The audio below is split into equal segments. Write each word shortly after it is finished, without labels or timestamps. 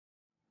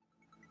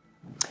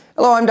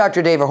Hello, I'm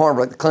Dr. David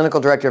Hornbrook, the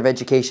Clinical Director of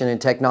Education and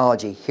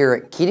Technology here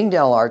at Keating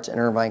Dental Arts in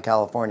Irvine,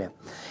 California.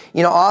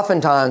 You know,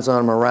 oftentimes when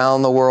I'm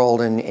around the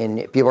world and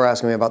people are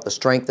asking me about the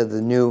strength of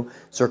the new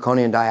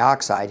zirconium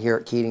dioxide here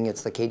at Keating,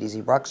 it's the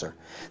KDZ Bruxer.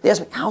 They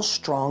ask me, how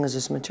strong is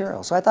this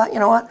material? So I thought, you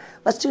know what,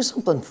 let's do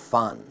something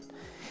fun.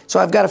 So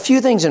I've got a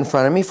few things in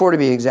front of me, 4 to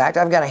be exact.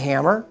 I've got a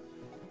hammer.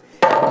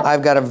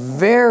 I've got a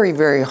very,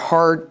 very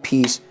hard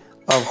piece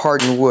of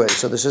hardened wood.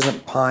 So this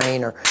isn't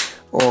pine or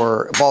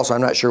balsa, I'm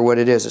not sure what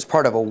it is. It's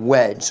part of a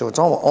wedge, so it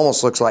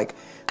almost looks like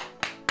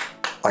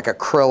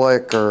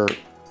acrylic or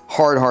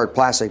hard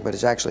plastic, but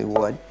it's actually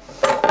wood.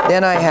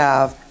 Then I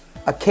have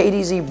a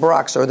KDZ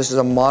Bruxer. This is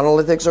a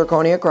monolithic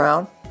zirconia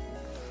crown.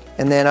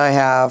 And then I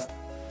have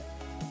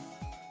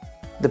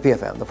the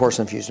PFM, the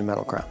porcelain fusion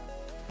metal crown.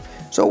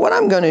 So what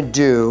I'm gonna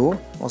do,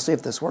 we'll see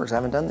if this works. I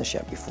haven't done this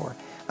yet before.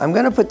 I'm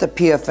gonna put the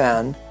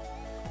PFM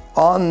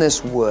on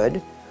this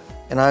wood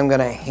and I'm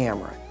gonna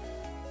hammer it.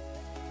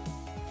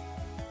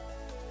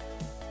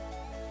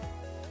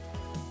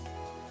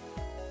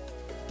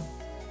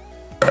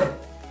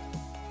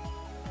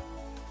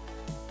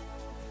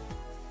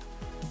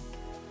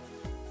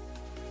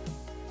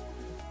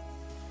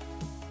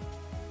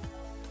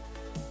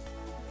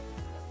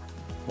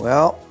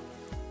 Well,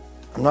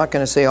 I'm not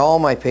going to say all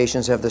my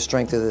patients have the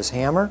strength of this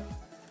hammer.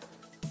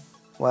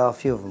 Well, a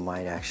few of them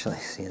might actually,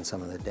 seeing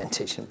some of the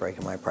dentation break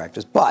in my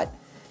practice, but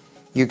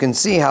you can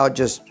see how it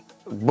just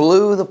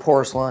blew the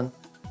porcelain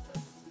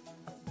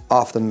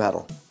off the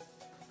metal.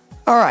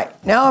 All right,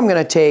 now I'm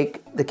going to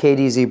take the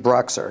KDZ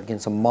Bruxer, again,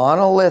 it's a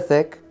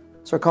monolithic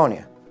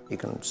zirconia. You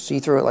can see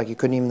through it like you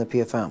couldn't even the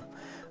PFM.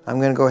 I'm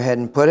going to go ahead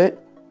and put it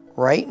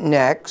right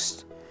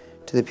next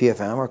to the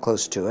PFM or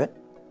close to it.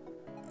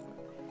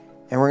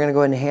 And we're going to go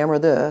ahead and hammer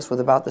this with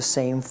about the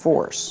same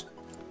force.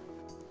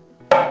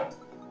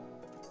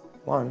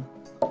 1.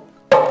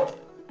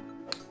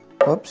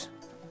 Whoops.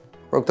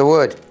 Broke the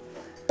wood.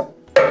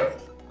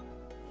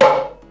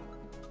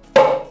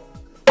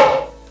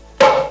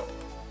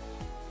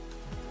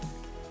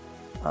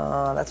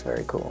 That's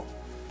very cool.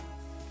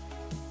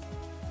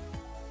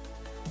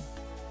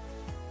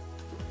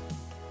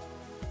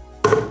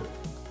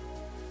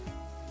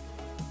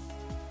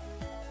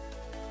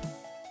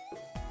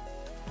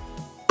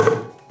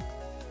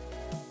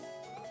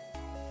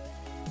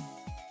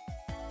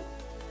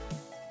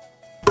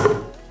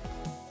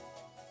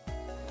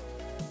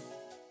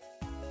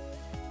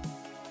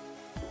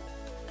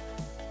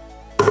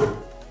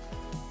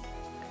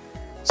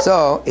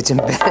 So it's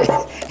embedded,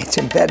 it's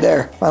embedded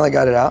there. Finally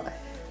got it out.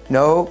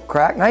 No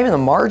crack, not even the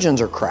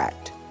margins are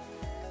cracked.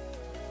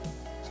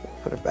 So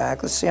put it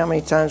back. Let's see how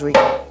many times we,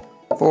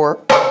 4,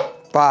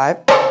 5,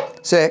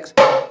 6,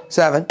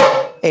 7,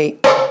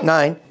 8,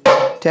 9,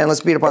 10. Let's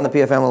beat up on the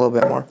PFM a little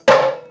bit more.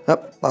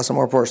 Oh, lost some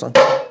more porcelain.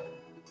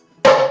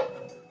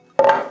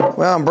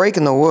 Well, I'm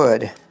breaking the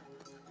wood.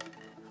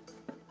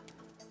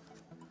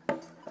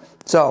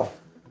 So,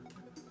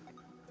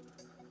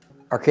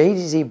 are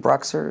KDZ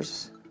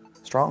Bruxers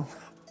strong?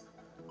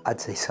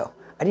 I'd say so.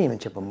 I didn't even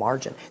chip a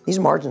margin. These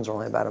margins are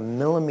only about 1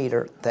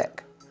 millimeter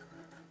thick.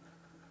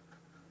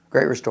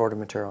 Great restorative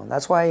material. And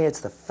that's why it's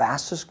the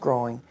fastest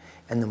growing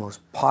and the most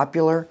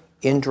popular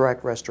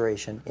indirect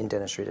restoration in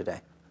dentistry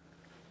today.